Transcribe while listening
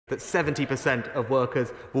that 70% of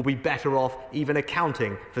workers will be better off even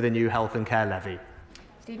accounting for the new health and care levy.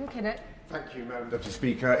 Stephen Kinnock. Thank you, Madam Deputy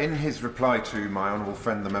Speaker. In his reply to my honourable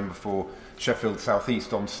friend, the member for Sheffield South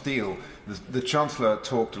East, on steel, the Chancellor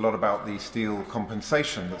talked a lot about the steel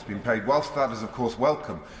compensation that's been paid. Whilst that is, of course,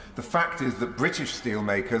 welcome, the fact is that British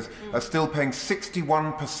steelmakers are still paying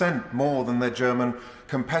 61% more than their German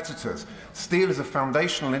competitors. Steel is a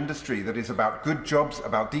foundational industry that is about good jobs,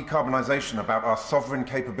 about decarbonisation, about our sovereign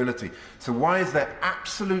capability. So why is there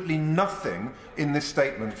absolutely nothing in this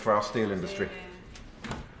statement for our steel industry?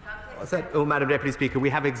 Madam Deputy Speaker, we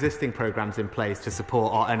have existing programmes in place to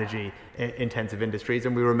support our energy-intensive industries,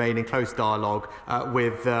 and we remain in close dialogue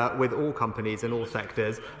with all companies in all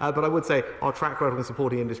sectors. But I would say our track record in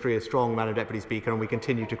supporting industry is strong, Madam Deputy Speaker, and we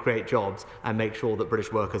continue to create jobs and make sure that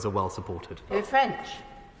British workers are well supported. French.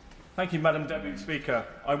 Thank you, Madam Deputy Speaker.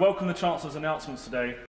 I welcome the Chancellor's announcements today